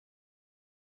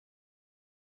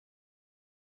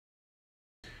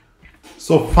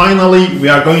So finally, we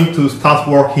are going to start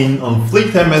working on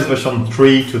FleetMS version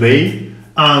 3 today.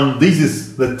 And this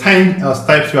is the 10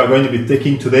 steps we are going to be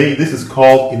taking today. This is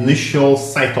called initial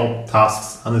setup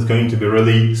tasks, and it's going to be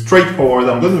really straightforward.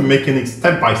 I'm going to be making it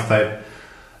step by step.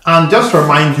 And just to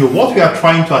remind you, what we are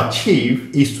trying to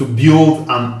achieve is to build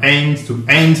an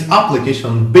end-to-end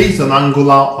application based on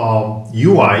Angular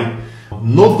UI,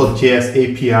 Node.js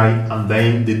API, and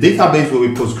then the database will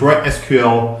be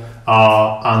PostgreSQL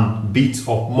and bits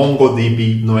of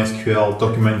MongoDB NoSQL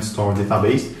document store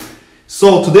database.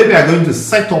 So today we are going to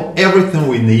set up everything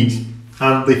we need,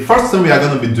 and the first thing we are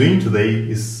going to be doing today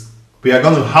is we are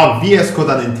going to have VS Code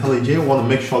and IntelliJ. We want to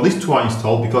make sure these two are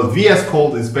installed because VS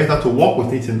Code is better to work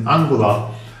with it in Angular,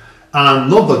 and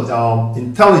not that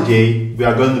IntelliJ we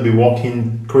are going to be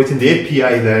creating the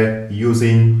API there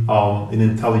using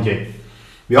in IntelliJ.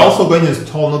 We are also going to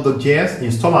install Node.js,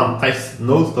 install and test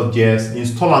Node.js,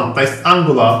 install and test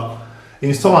Angular,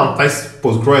 install and test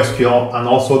PostgreSQL, and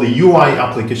also the UI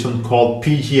application called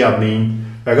PgAdmin.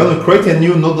 We are going to create a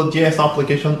new Node.js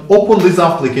application, open this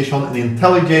application in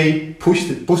IntelliJ, push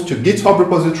to GitHub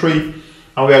repository,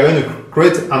 and we are going to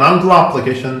create an Angular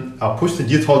application, push to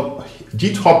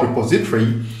GitHub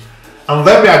repository, and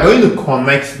then we are going to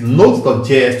connect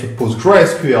Node.js to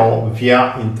PostgreSQL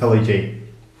via IntelliJ.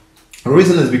 The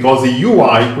reason is because the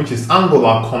UI, which is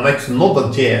Angular, connects to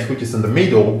Node.js, which is in the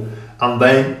middle, and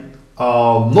then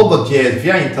Node.js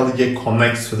via IntelliJ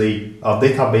connects to the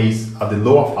database at the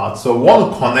lower part. So we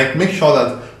want to make sure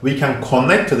that we can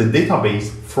connect to the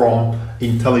database from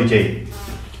IntelliJ.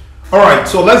 Alright,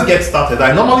 so let's get started.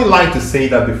 I normally like to say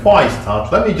that before I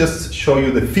start, let me just show you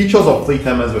the features of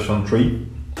FleetMS version 3.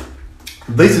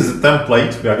 This is the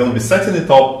template. We are going to be setting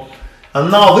it up. And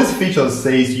now this feature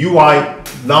says UI.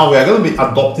 Now we are going to be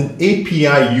adopting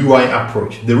API UI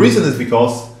approach. The reason is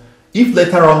because if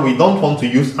later on we don't want to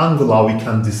use Angular, we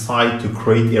can decide to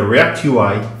create a React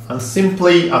UI and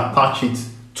simply attach it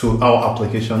to our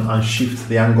application and shift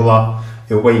the Angular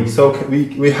away. So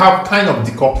we have kind of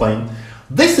decoupling.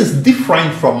 This is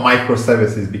different from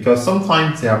microservices because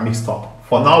sometimes they are mixed up.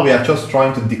 For now, we are just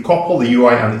trying to decouple the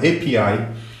UI and the API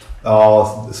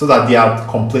so that they are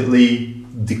completely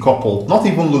decoupled, not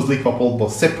even loosely coupled, but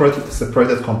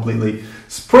separated completely.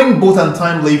 Spring Boot and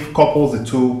Time Leaf couples the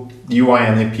two UI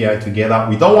and API together.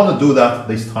 We don't want to do that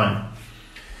this time.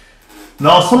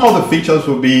 Now, some of the features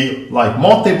will be like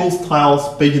more table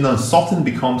styles, paging and sorting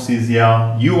becomes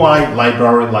easier. UI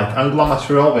library like Angular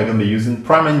Material, we're going to be using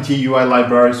PrimeNG UI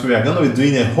library. So we are going to be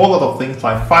doing a whole lot of things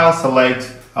like file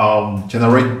select,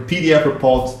 generate PDF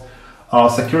reports,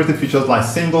 security features like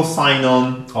single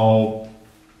sign-on, or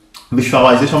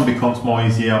visualization becomes more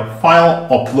easier. File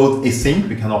upload async,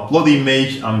 we can upload the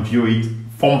image and view it.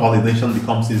 Form validation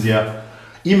becomes easier.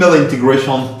 Email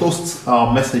integration, toast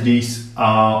messages,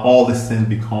 all these things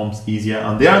becomes easier.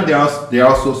 And there are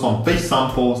also some page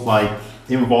samples like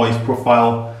invoice,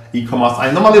 profile, e-commerce.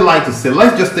 I normally like to say,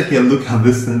 let's just take a look at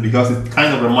this thing because it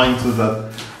kind of reminds us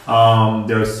that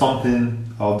there is something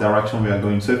or direction we are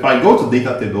going. So if I go to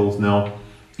data tables now,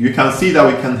 you can see that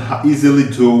we can easily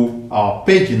do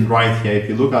paging right here. If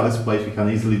you look at this place, we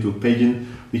can easily do paging.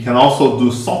 We can also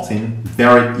do sorting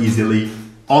very easily,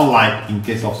 unlike in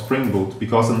case of Spring Boot,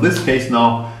 because in this case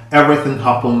now, everything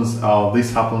happens,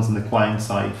 this happens in the client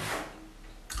side.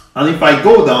 And if I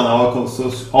go down, I'll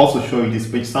also show you this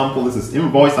page sample. This is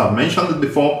invoice, I've mentioned it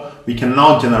before. We can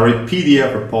now generate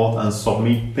PDF report and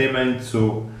submit payment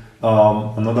to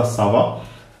another server.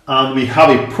 And we have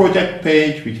a project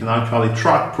page. We can actually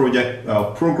track project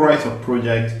progress of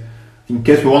project in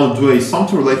case we want to do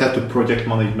something related to project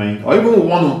management, or even we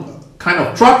want to kind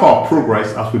of track our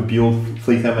progress as we build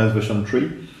FleetMS version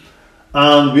 3.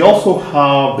 And we also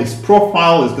have this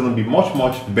profile is going to be much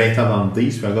better than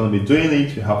this. We are going to be doing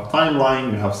it. You have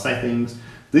timeline, you have settings.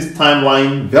 This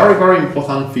timeline, very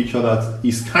important feature that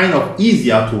is kind of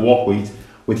easier to work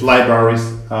with libraries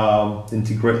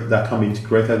that can be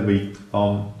integrated with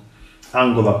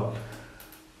Angular.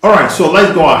 Alright, so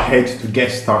let's go ahead to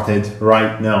get started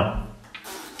right now.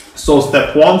 So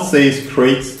step 1 says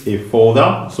create a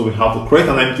folder. So we have to create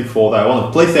an empty folder. I want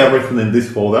to place everything in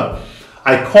this folder.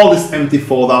 I call this empty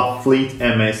folder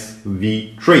FleetMS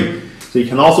v3. So you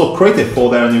can also create a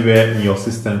folder anywhere in your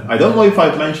system. I don't know if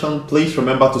I've mentioned, please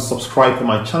remember to subscribe to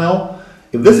my channel.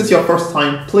 If this is your first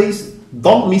time, please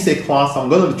don't miss a class. I'm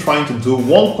going to be trying to do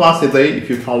one class a day. If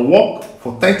you can work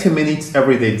for 30 minutes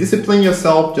every day, discipline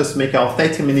yourself, just make out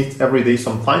 30 minutes every day,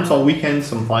 sometimes on weekends,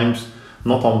 sometimes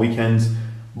not on weekends.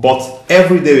 But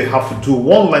every day we have to do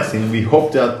one lesson. We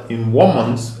hope that in 1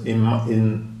 month,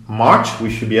 in March, we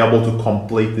should be able to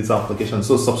complete this application.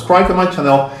 So subscribe to my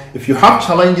channel. If you have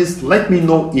challenges, let me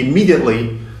know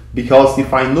immediately, because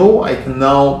if I know, I can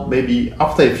now, maybe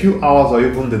after a few hours or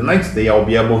even the next day, I'll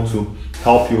be able to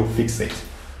help you fix it.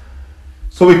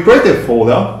 So we create a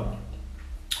folder,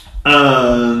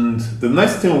 and the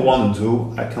next thing we want to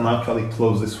do, I can actually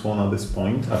close this one at this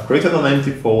point. I've created an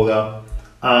empty folder,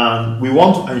 and we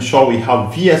want to ensure we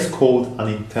have VS Code and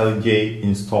IntelliJ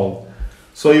installed.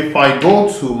 So if I go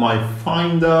to my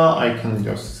Finder, I can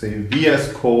just say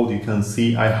VS Code. You can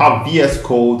see I have VS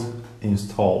Code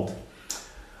installed.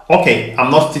 Okay, I'm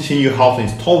not teaching you how to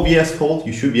install VS Code.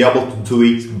 You should be able to do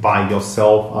it by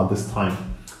yourself at this time.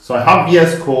 So I have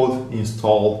VS Code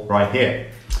installed right here.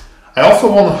 I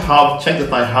also want to check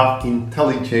that I have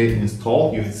IntelliJ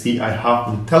installed. You can see I have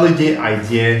IntelliJ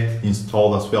IDEA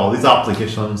installed as well. These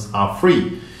applications are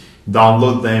free.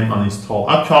 Download them and install.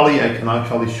 Actually, I can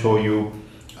actually show you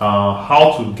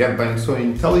how to get them. So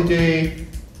IntelliJ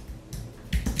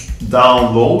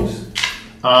download,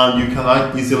 and you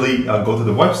can easily go to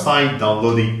the website,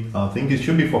 download it. I think it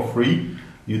should be for free.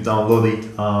 You download it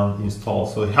and install.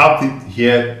 So you have it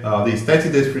here, this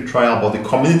 30 days free trial, but the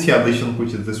community edition,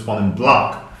 which is this one in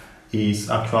black, is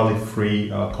actually free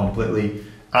completely.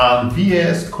 And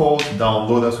VS Code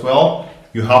download as well.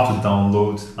 You have to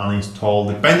download and install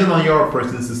depending on your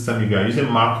operating system, if you are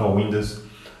using Mac or Windows.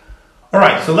 All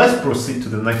right, so let's proceed to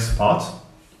the next part.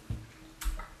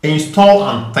 Install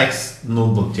and test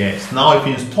Node.js. Now, if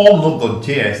you install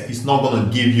Node.js, it's not going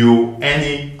to give you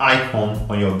any icon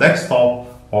on your desktop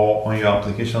or on your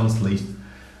applications list.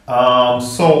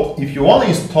 So if you want to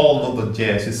install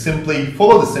Node.js, you simply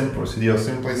follow the same procedure.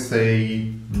 Simply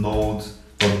say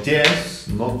Node.js,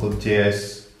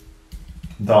 Node.js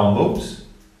downloads.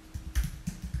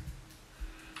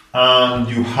 And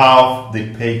you have the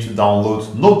page to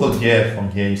download Node.js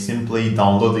from here. You simply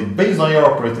download it based on your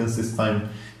operating system.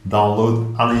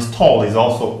 Download and install is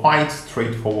also quite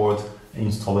straightforward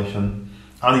installation,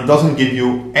 and it doesn't give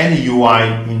you any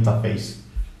UI interface.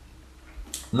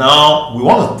 Now we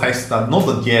want to test that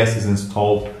Node.js is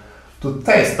installed. To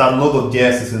test that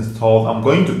Node.js is installed, I'm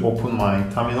going to open my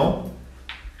terminal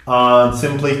and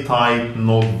simply type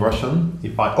node version.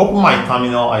 If I open my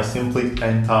terminal, I simply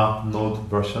enter node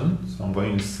version. So I'm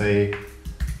going to say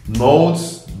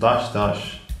nodes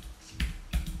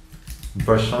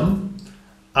version,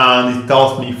 and it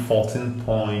tells me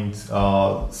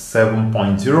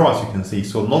 14.7.0 as you can see.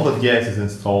 So Node.js is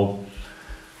installed.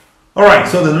 All right,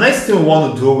 so the next thing we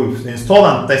want to do, we've installed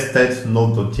and tested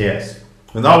Node.js.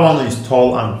 We now want to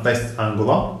install and test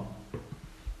Angular.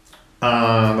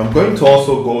 And I'm going to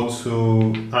also go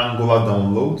to Angular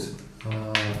download,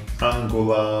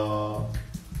 Angular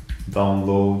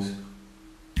download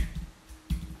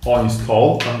or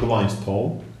install, Angular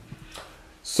install.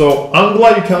 So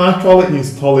Angular, you can actually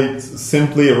install it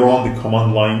simply around the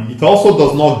command line. It also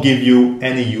does not give you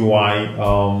any UI,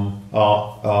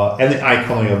 any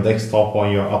icon on your desktop or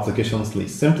your applications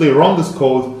list. Simply run this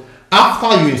code.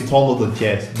 After you install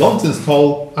Node.js, don't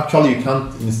install, actually you can't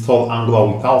install Angular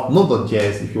without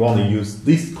Node.js if you want to use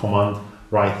this command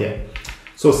right here.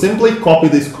 So simply copy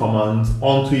this command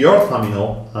onto your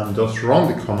terminal and just run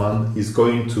the command. It's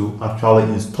going to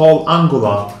actually install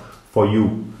Angular for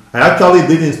you. I actually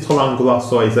did install Angular,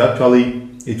 so it's actually,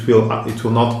 it will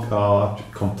not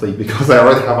complete because I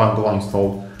already have Angular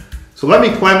installed. So let me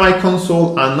clear my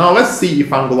console, and now let's see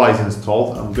if Angular is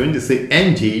installed. I'm going to say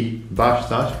ng --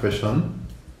 version,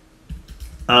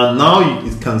 and now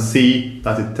you can see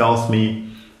that it tells me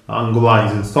Angular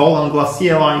is installed. Angular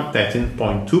CLI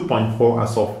 13.2.4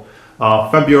 as of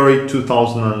February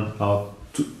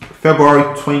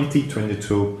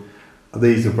 2022.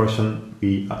 There is the version,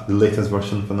 the latest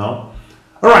version for now.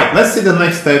 All right, let's see the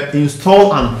next step.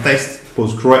 Install and test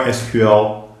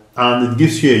PostgreSQL. And it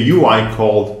gives you a UI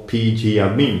called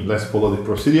PgAdmin. Let's follow the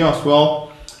procedure as well.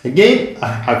 Again,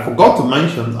 I forgot to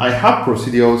mention, I have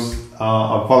procedures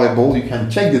available. You can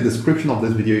check the description of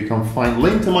this video. You can find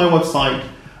link to my website,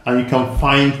 and you can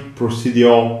find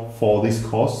procedure for this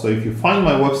course. So if you find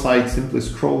my website, simply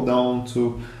scroll down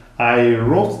to, I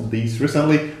wrote this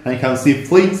recently, and you can see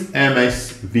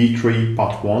FleetMS V3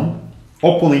 Part 1.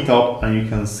 Open it up, and you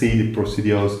can see the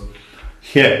procedures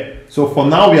here. So for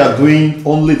now, we are doing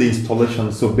only the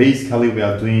installation. So basically, we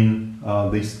are doing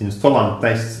this install and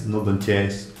test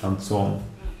Node.js and so on.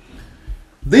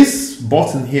 This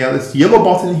button here, this yellow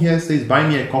button here says buy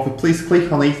me a coffee. Please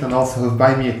click on it and also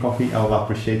buy me a coffee. I will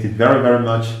appreciate it very, very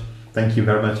much. Thank you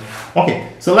very much.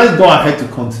 Okay, so let's go ahead to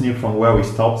continue from where we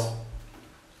stopped.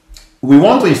 We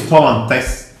want to install and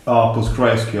test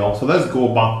PostgreSQL. So let's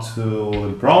go back to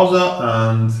the browser,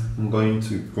 and I'm going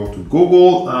to go to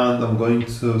Google, and I'm going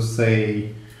to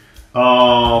say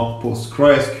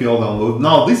PostgreSQL download.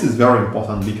 Now this is very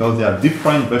important because there are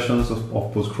different versions of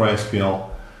PostgreSQL.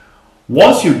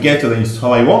 Once you get to the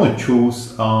installer, you want to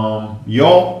choose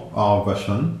your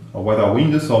version, or whether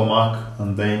Windows or Mac,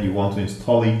 and then you want to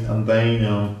install it, and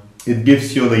then it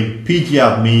gives you the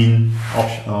PgAdmin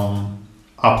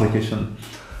application.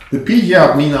 The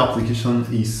PgAdmin application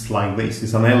is like this.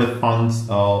 It's an elephant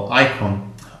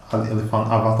icon, an elephant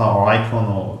avatar or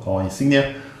icon or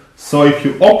insignia. So if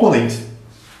you open it,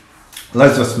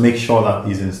 let's just make sure that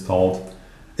it's installed.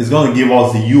 It's going to give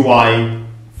us the UI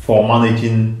for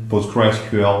managing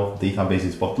PostgreSQL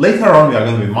databases. But later on, we are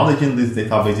going to be managing these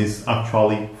databases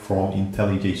actually from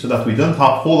IntelliJ, so that we don't have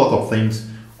a whole lot of things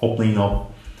opening up.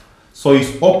 So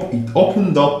it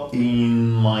opened up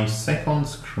in my second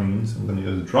screen. So I'm going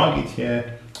to just drag it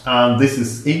here, and this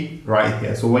is it right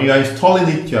here. So when you are installing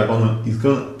it, it's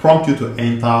going to prompt you to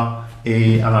enter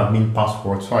an admin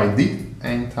password. So I did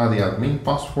enter the admin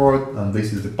password, and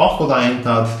this is the password I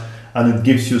entered, and it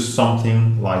gives you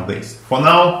something like this. For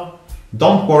now,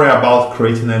 don't worry about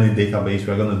creating any database.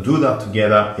 We're going to do that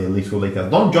together a little later.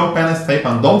 Don't jump any step,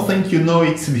 and don't think you know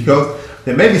it, because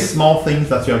there may be small things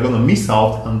that you are going to miss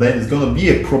out, and then it's going to be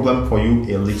a problem for you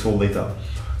a little later.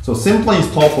 So simply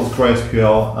install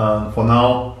PostgreSQL, and for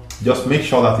now, just make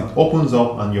sure that it opens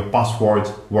up and your password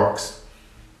works.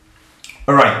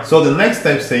 All right, so the next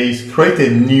step says create a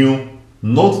new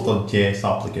Node.js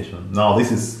application. Now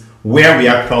this is where we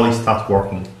actually start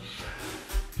working.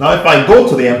 Now if I go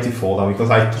to the empty folder, because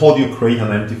I told you create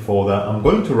an empty folder, I'm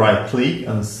going to right click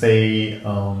and say,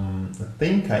 I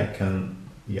think I can,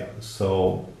 yeah,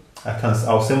 so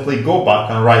I'll simply go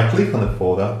back and right click on the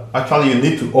folder. Actually, you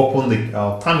need to open the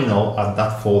terminal at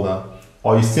that folder,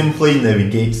 or you simply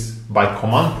navigate by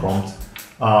command prompt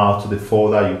to the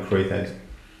folder you created.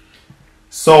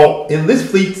 So in this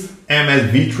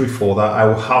FleetMS v3 folder, I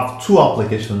will have two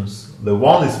applications. The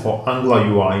one is for Angular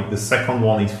UI, the second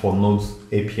one is for Node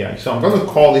API. So I'm going to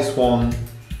call this one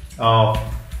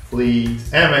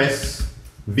FleetMS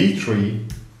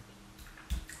v3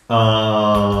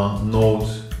 Node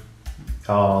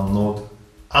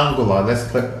Angular. Let's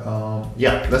click,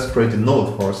 let's create a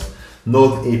node first.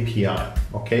 Node API.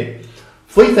 Okay,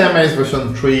 FleetMS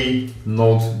version 3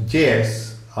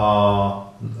 Node.js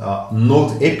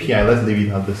Node API. Let's leave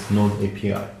it at this Node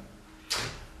API.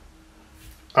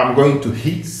 I'm going to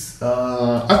hit.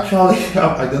 Actually,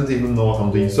 I don't even know what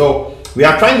I'm doing. So we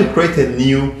are trying to create a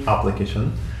new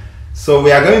application. So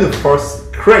we are going to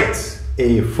first create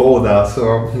a folder. So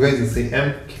I'm going to say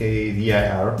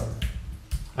mkdir.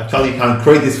 Actually, you can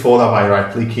create this folder by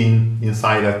right-clicking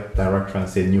inside that directory and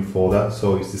say new folder.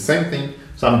 So it's the same thing.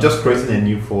 So I'm just creating a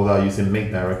new folder using make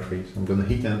directory. So I'm going to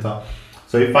hit enter.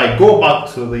 So if I go back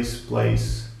to this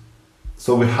place,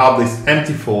 so we have this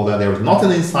empty folder. There is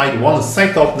nothing inside. You want to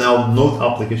set up now Node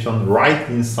application right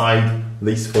inside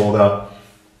this folder.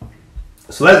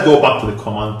 So let's go back to the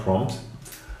command prompt.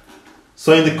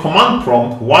 So in the command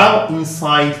prompt, while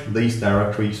inside this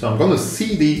directory, so I'm going to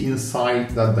cd inside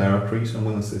that directory. So I'm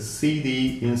going to say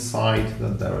cd inside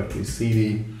that directory,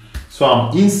 cd. So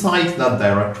I'm inside that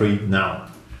directory now.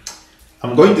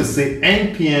 I'm going to say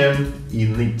npm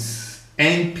init.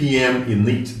 npm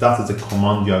init, that is the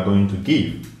command you are going to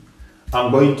give. I'm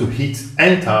going to hit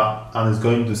enter, and it's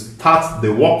going to start the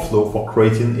workflow for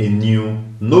creating a new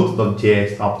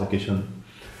Node.js application.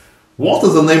 What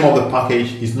is the name of the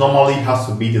package? It normally has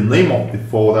to be the name of the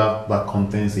folder that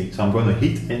contains it. So I'm going to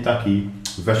hit enter key.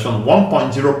 Version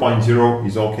 1.0.0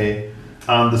 is okay.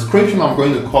 And description, I'm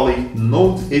going to call it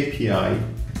Node API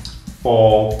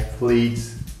for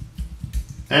FleetMS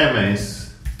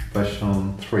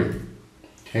version 3.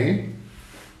 Okay.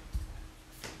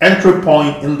 Entry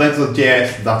point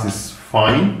index.js, that is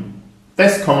fine.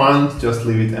 Test command, just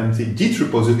leave it empty. Git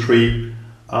repository.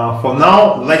 For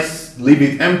now, let's leave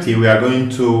it empty. We are going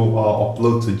to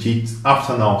upload to Git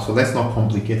after now, so let's not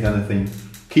complicate anything.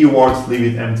 Keywords,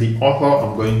 leave it empty. Author,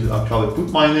 I'm going to actually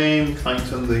put my name,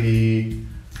 Clinton the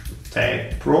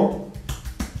Tech Pro,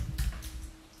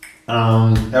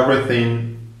 and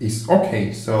everything is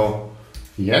okay. So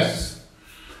yes.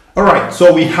 All right,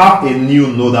 so we have a new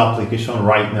Node application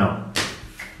right now.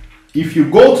 If you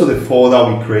go to the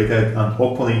folder we created and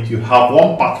open it, you have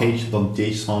one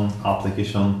package.json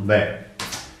application there.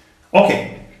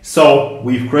 Okay, so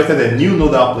we've created a new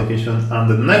Node application, and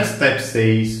the next step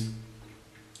says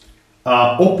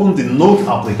open the Node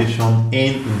application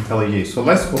in IntelliJ. So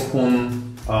let's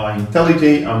open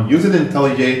IntelliJ. I'm using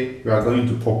IntelliJ. We are going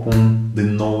to open the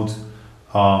Node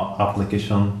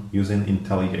application using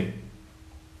IntelliJ.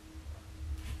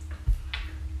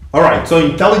 Alright, so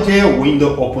IntelliJ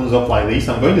window opens up like this.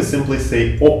 I'm going to simply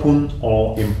say open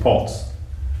or import.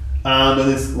 And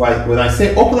when I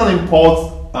say open and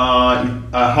import, I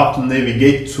have to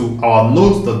navigate to our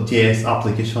Node.js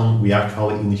application we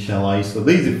actually initialized. So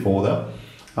this is the folder.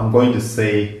 I'm going to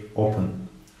say open.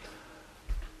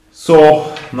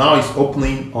 So now it's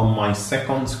opening on my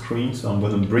second screen. So I'm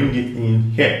going to bring it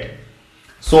in here.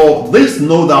 So this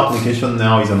Node application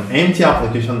now is an empty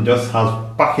application, just has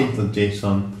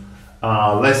package.json.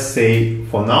 Let's say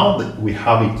for now that we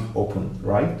have it open,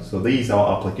 right? So this is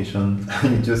our application.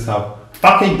 You just have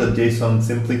package.json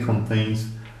simply contains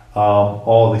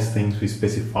all these things we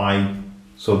specified.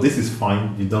 So this is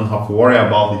fine. You don't have to worry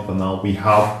about it for now. We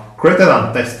have created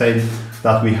and tested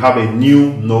that we have a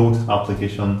new Node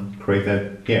application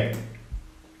created here.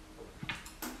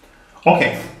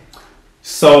 Okay.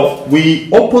 So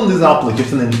we open this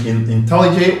application in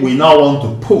IntelliJ. We now want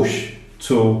to push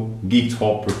to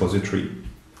GitHub repository.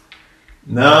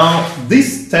 Now,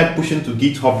 this step pushing to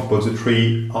GitHub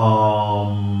repository,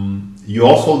 you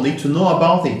also need to know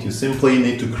about it. You simply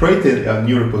need to create a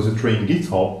new repository in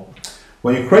GitHub.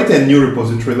 When you create a new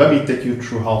repository, let me take you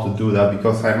through how to do that,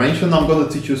 because I mentioned I'm going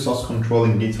to teach you source control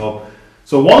in GitHub.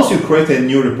 So once you create a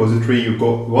new repository, you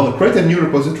want to create a new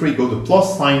repository, go to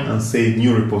plus sign and say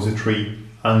new repository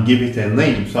and give it a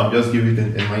name. So I'm just giving it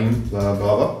a name, blah,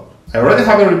 blah, blah. I already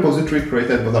have a repository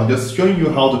created, but I'm just showing you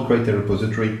how to create a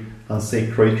repository and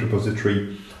say create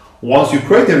repository. Once you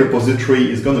create a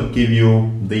repository, it's going to give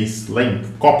you this link.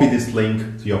 Copy this link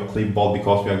to your clipboard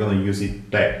because we are going to use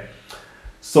it there.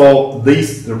 So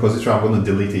this repository, I'm going to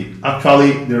delete it.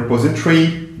 Actually, the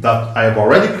repository that I have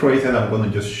already created, I'm going to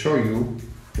just show you.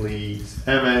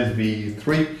 FleetMS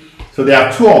v3. So there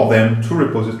are two of them, two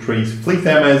repositories,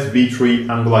 FleetMS v3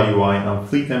 Angular UI and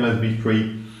FleetMS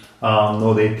v3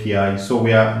 Node API. So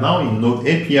we are now in Node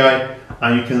API,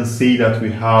 and you can see that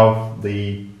we have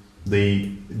the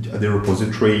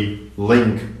repository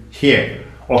link here.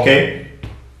 Okay,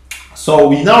 so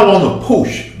we now want to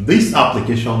push this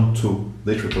application to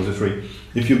this repository.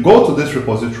 If you go to this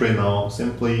repository now,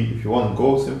 simply, if you want to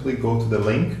go, simply go to the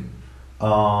link.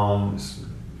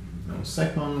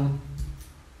 Second,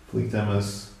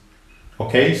 FleetMS.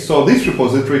 Okay, so this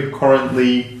repository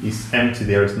currently is empty.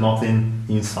 There is nothing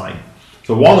inside.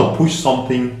 So we want to push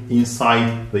something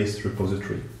inside this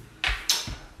repository.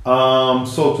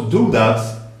 So to do that,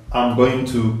 I'm going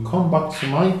to come back to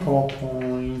my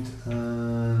PowerPoint,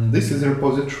 and this is a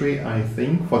repository. I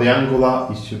think for the Angular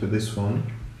it should be this one.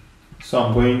 So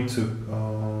I'm going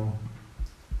to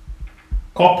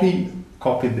copy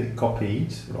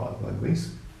it right like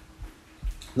this.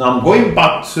 Now I'm going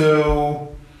back to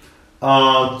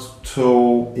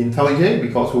IntelliJ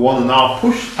because we want to now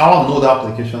push our Node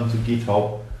application to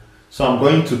GitHub. So I'm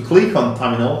going to click on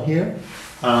terminal here,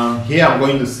 and here I'm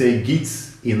going to say git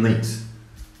init.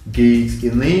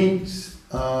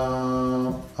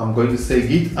 I'm going to say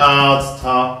git add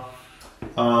star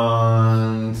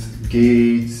and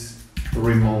git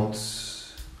remote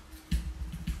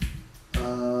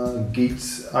git.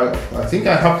 I think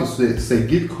I have to say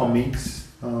git commit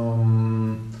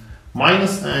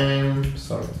minus m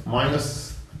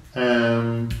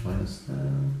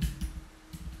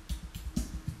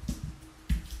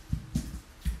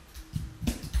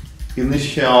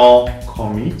initial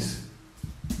commit.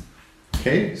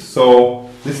 Okay, so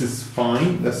this is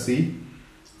fine. Let's see.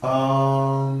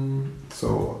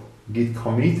 So git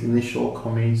commit, initial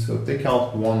commit. So take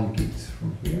out one git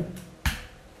from here.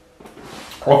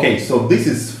 Okay, so this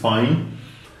is fine.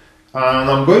 And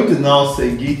I'm going to now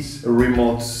say git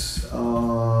remote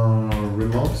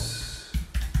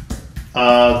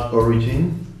add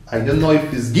origin. I don't know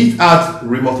if it's git add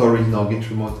remote origin or git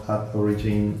remote add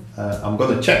origin. I'm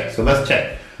going to check. So let's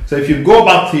check. So if you go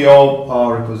back to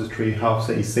your repository,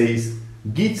 it says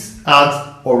git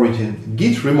add origin,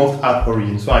 git remote add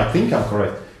origin. So I think I'm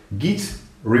correct. Git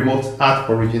remote add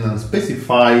origin, and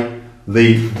specify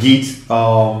the git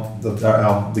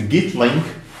the git link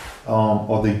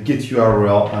or the git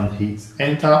URL and hit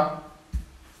enter.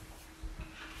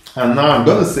 And now I'm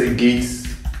going to say git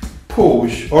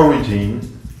push origin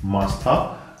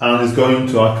master, and it's going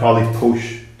to actually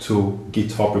push to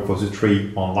GitHub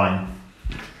repository online.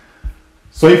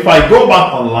 So if I go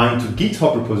back online to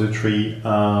GitHub repository,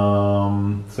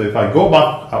 so if I go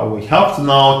back, we have to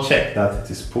now check that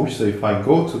it is pushed. So if I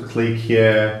go to click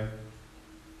here,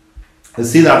 you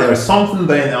see that there is something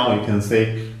there now. You can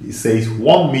say, it says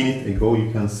 1 minute ago. You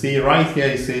can see right here,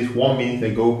 it says 1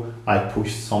 minute ago, I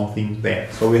pushed something there.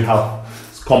 So we have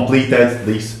completed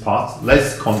this part.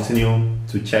 Let's continue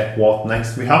to check what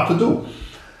next we have to do.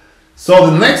 So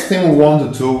the next thing we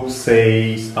want to do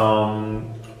says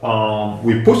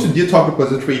we push the GitHub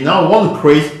repository. Now we want to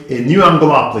create a new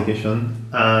Angular application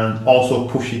and also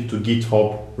push it to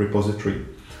GitHub repository.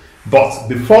 But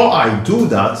before I do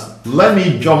that, let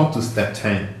me jump to step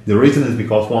 10. The reason is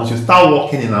because once you start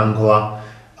working in Angular,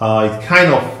 it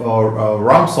kind of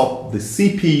ramps up the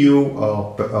CPU,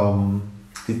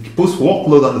 it puts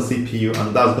workload on the CPU,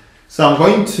 and that's. So I'm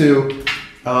going to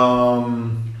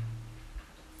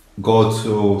go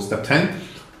to step 10.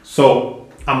 So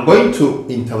I'm going to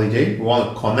IntelliJ. We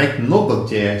want to connect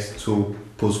Node.js to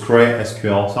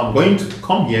PostgreSQL. So I'm going to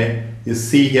come here. You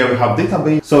see here we have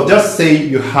database. So just say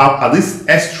you have at this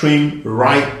extreme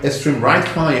right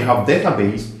corner, you have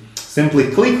database. Simply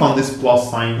click on this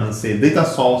plus sign and say data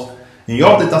source. In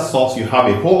your data source, you have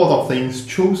a whole lot of things.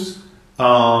 Choose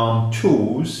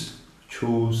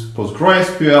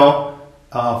PostgreSQL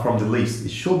from the list.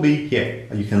 It should be here,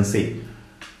 you can see.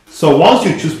 So once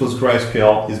you choose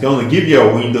PostgreSQL, it's going to give you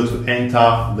a window to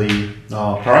enter the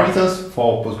parameters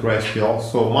for PostgreSQL.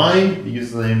 So my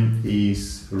username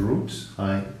is root.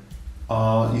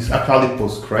 It's actually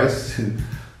Postgres.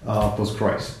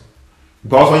 Postgres.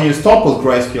 Because when you install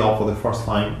PostgreSQL for the first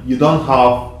time, you don't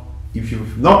have, if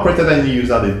you've not created any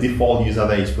user, the default user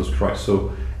there is Postgres.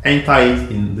 So enter it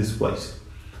in this place.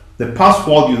 The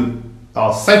password you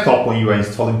set up when you are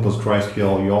installing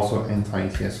PostgreSQL, you also enter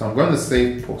it here. So I'm going to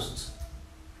say post.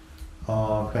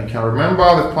 I can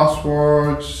remember the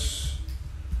passwords.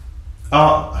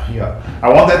 Yeah, I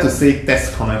wanted to say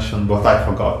test connection, but I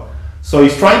forgot. So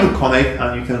it's trying to connect,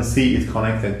 and you can see it's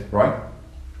connected, right?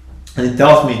 And it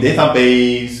tells me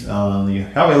database, and you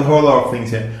have a whole lot of things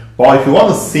here. But if you want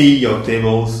to see your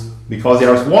tables, because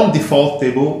there is one default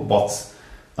table, but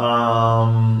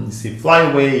you see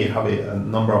Flyway, you have a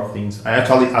number of things. I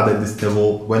actually added this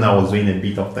table when I was doing a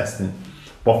bit of testing.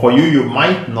 But for you, you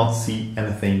might not see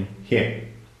anything here.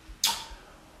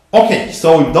 Okay,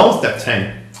 so we've done step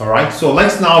 10. All right, so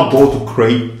let's now go to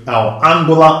create our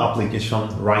Angular application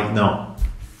right now.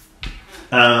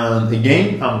 And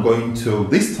again, I'm going to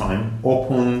this time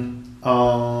open,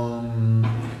 I'm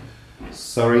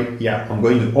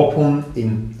going to open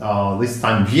in this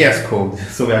time VS Code.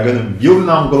 So we are going to build an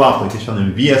Angular application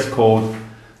in VS Code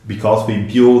because we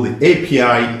build the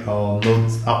API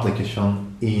Node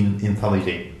application in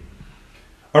IntelliJ.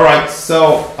 All right,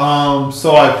 so I've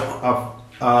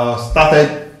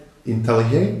started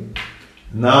IntelliJ.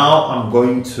 Now I'm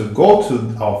going to go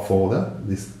to our folder,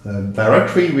 this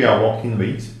directory we are working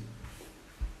with,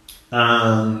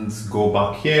 and go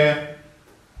back here.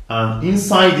 And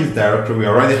inside this directory, we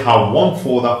already have one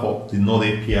folder for the Node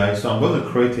API. So I'm going to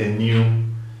create a new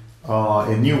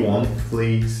one,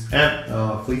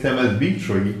 FleetMS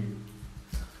v3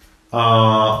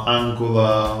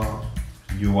 Angular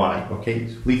UI. Okay,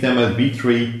 FleetMS v3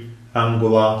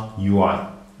 Angular UI.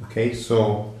 Okay,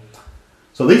 so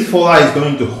this folder is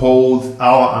going to hold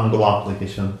our Angular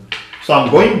application. So I'm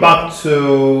going back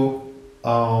to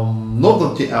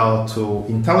Node.js to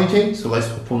IntelliJ. So let's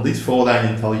open this folder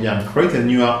in IntelliJ and create a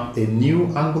new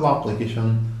Angular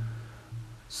application.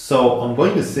 So I'm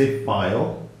going to say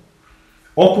File,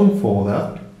 Open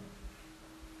Folder,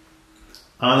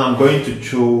 and I'm going to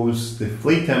choose the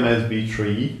FleetMS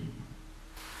v3.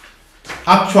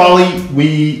 Actually,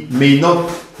 we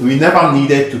never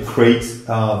needed to create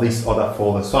this other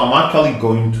folder, so I'm actually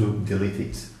going to delete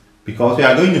it because we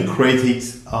are going to create it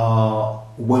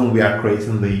when we are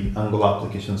creating the Angular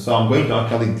application. So I'm going to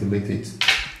actually delete it.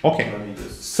 Okay,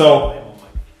 so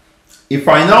if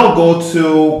I now go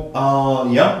to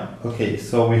okay,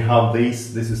 so we have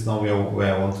this is now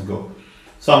where I want to go.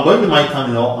 So I'm going to my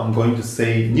terminal. I'm going to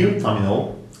say new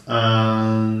terminal,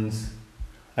 and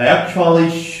I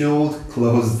actually should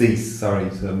close this.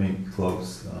 Sorry, so I mean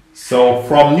close. So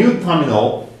from new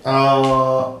terminal,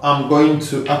 I'm going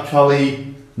to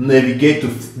actually navigate to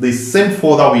the same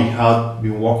folder we had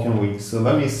been working with. So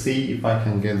let me see if I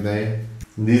can get there.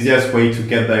 The easiest way to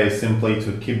get there is simply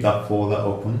to keep that folder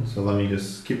open. So let me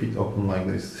just keep it open like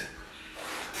this.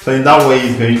 So in that way,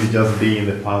 it's going to just be in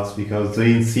the paths, because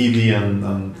doing CD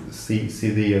and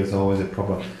CD is always a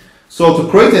problem. So to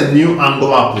create a new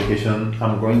Angular application,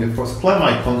 I'm going to first clear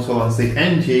my console and say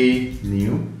nj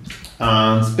new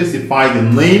and specify the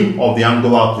name of the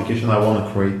Angular application I want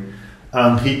to create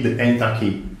and hit the enter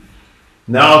key.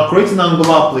 Now creating an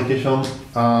Angular application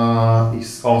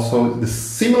is also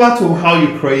similar to how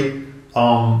you create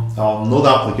Node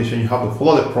application. You have to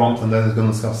follow the prompt, and then it's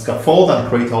going to scaffold and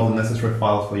create all the necessary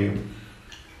files for you.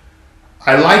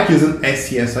 I like using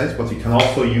SCSS, but you can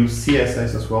also use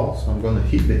CSS as well. So I'm going to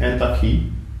hit the enter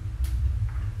key.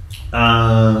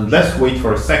 And let's wait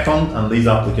for a second, and this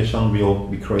application will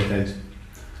be created.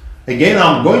 Again,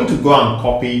 I'm going to go and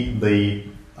copy the,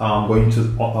 I'm going to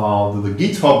the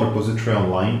GitHub repository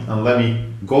online, and let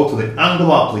me go to the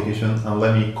Angular application and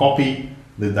let me copy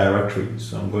the directory.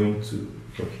 So I'm going to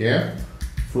go here,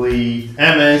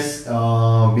 FleetMS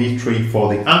v3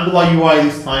 for the Angular UI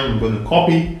this time. I'm going to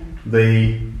copy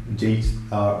the Git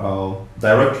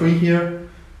directory here,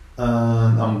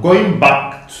 and I'm going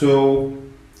back to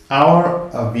our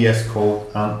VS Code,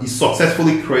 and it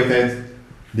successfully created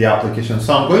the application.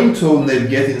 So I'm going to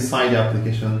navigate inside the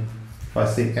application. If I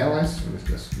say ls, let's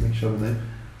just make sure the name.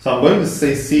 So I'm going to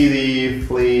say cd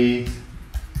fleet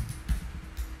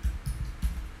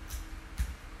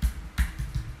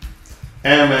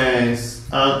ms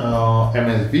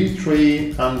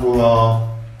v3 Angular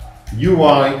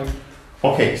UI.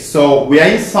 Okay, so we are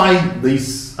inside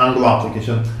this Angular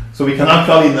application, so we can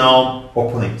actually now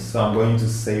open it. So I'm going to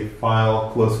say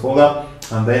file, close folder,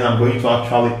 and then I'm going to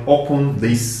actually open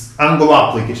this Angular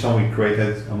application we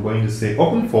created. I'm going to say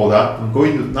open folder. I'm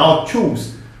going to now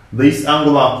choose this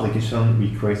Angular application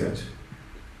we created.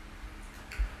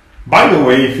 By the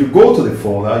way, if you go to the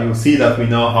folder, you'll see that we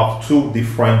now have two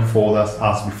different folders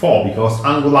as before, because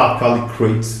Angular actually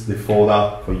creates the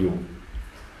folder for you.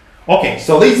 Okay,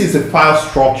 so this is the file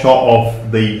structure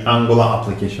of the Angular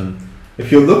application.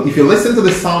 If you listen to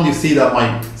the sound, you see that my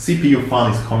CPU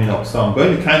fan is coming up. So I'm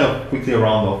going to kind of quickly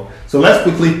round off. So let's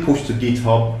quickly push to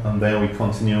GitHub, and then we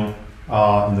continue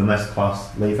in the next class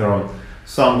later on.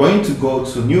 So I'm going to go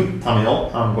to new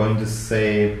terminal. I'm going to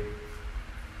say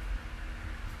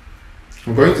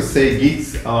git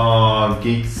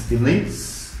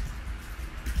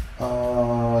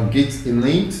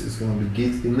init. It's going to be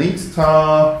git init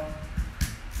star.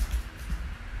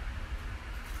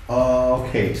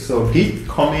 Okay, so git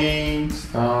commit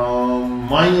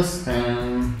minus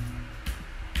n.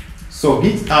 So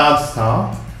git add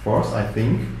star first, I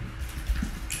think.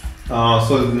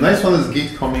 So the next one is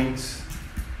git commit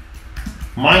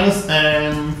minus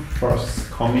n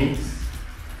first commit.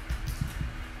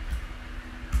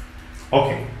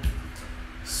 Okay,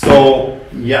 so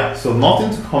yeah, so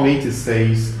nothing to commit, it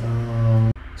says.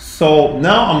 So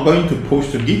now I'm going to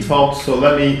push to GitHub. So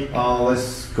let me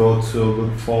let's go to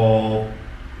look for.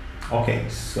 Okay,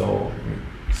 so let me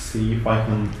see if I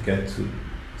can get to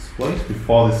this place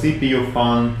before the CPU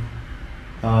fan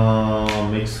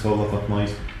makes a whole lot of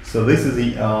noise. So this is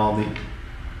the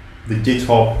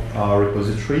GitHub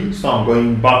repository. So I'm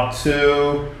going back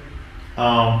to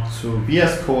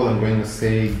VS Code. I'm going to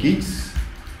say git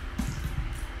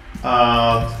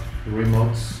add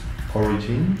remote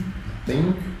origin, I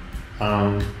think.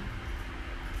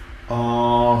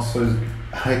 So it's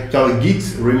actually git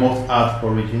remote add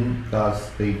origin. That's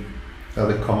the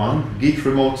command. Git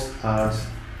remote add.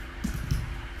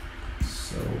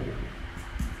 So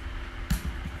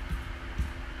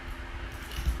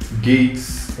git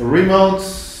remote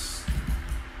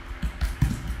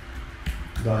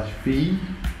 -v.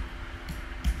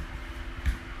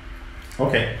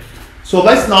 Okay. So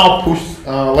let's now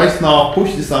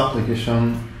push this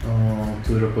application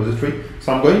to the repository.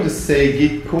 So I'm going to say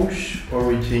git push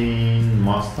origin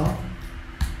master.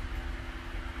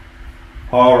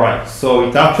 All right, so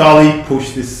it actually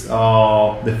pushed this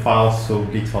the files to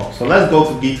GitHub. So let's go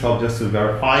to GitHub just to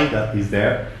verify that is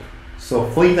there. So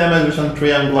FleetMS version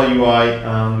 3 Angular UI,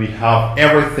 and we have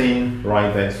everything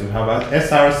right there. So we have an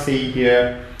SRC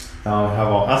here, we have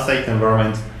our asset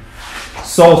environment.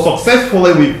 So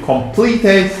successfully we've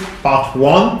completed part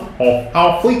 1 of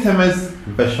our FleetMS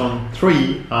version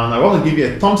 3, and I want to give you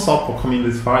a thumbs up for coming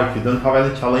this far. If you don't have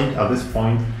any challenge at this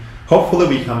point, hopefully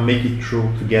we can make it through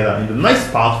together. In the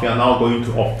next part, we are now going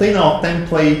to obtain our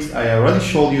template. I already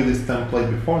showed you this template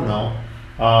before now.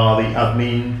 The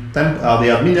admin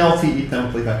LTE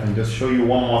template, I can just show you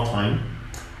one more time.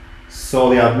 So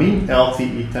the admin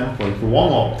LTE template, we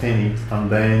want to obtain it and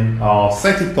then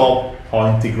set it up or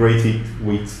integrate it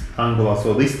with Angular.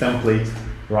 So this template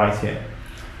right here.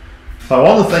 So I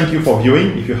want to thank you for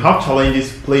viewing. If you have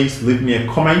challenges, please leave me a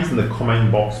comment in the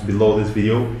comment box below this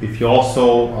video. If you also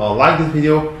like this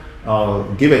video,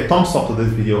 give a thumbs up to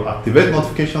this video, activate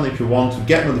notification if you want to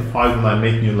get notified when I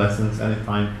make new lessons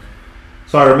anytime.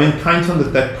 So I remain Kind on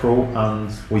the Tech Pro,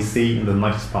 and we see you in the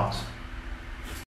next part.